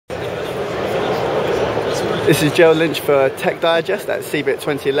This is Gerald Lynch for Tech Digest at CeBIT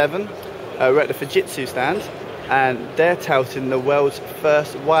 2011. We're at the Fujitsu stand, and they're touting the world's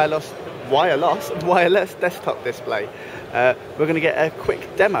first wireless desktop display. We're going to get a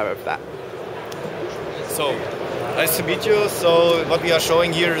quick demo of that. So, nice to meet you. So what we are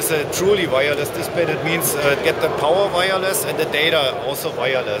showing here is a truly wireless display. That means get the power wireless and the data also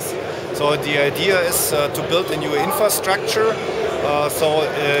wireless. So the idea is to build a new infrastructure.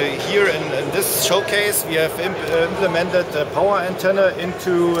 Here in this showcase we have implemented the power antenna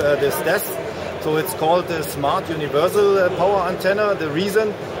into this desk. So it's called the Smart Universal Power Antenna. The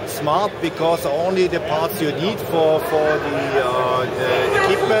reason smart, because only the parts you need for the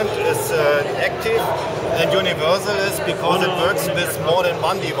equipment is active, and universal is because it works with more than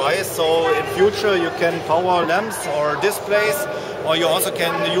one device. So in future you can power lamps or displays, or you also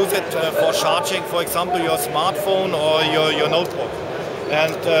can use it for charging, for example, your smartphone or your notebook.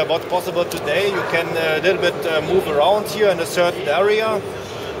 And what's possible today, you can a little bit move around here in a certain area.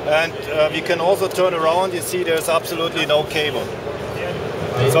 And we can also turn around. You see there's absolutely no cable.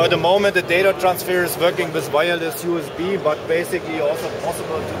 So at the moment the data transfer is working with wireless USB, but basically also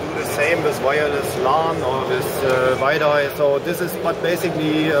possible to do the same with wireless LAN or with Wi-Fi. So this is but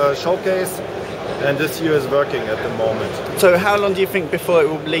basically a showcase, and this here is working at the moment. So how long do you think before it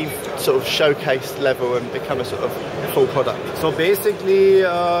will leave sort of showcase level and become a sort of full product? So basically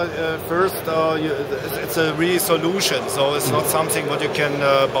first it's a real solution, so it's not something what you can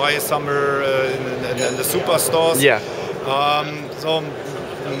buy somewhere in the SUPA stores. Yeah. So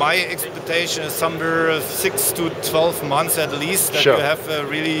my expectation is somewhere 6 to 12 months at least that Sure. you have a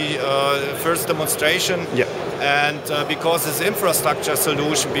really first demonstration. Yeah. And because it's infrastructure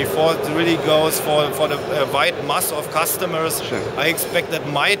solution, before it really goes for the wide mass of customers, Sure. I expect that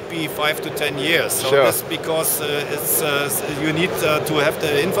might be 5 to 10 years. So Sure. that's because you need to have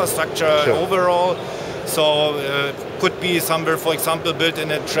the infrastructure Sure. overall. So could be somewhere, for example, built in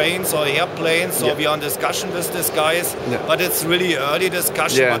a trains or airplanes. So Yeah. we are in discussion with these guys, Yeah. but it's really early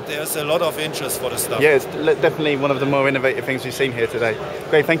discussion. Yeah. But there's a lot of interest for the stuff. Yeah, it's definitely one of the more innovative things we've seen here today.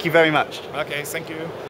 Great, thank you very much. Okay, thank you.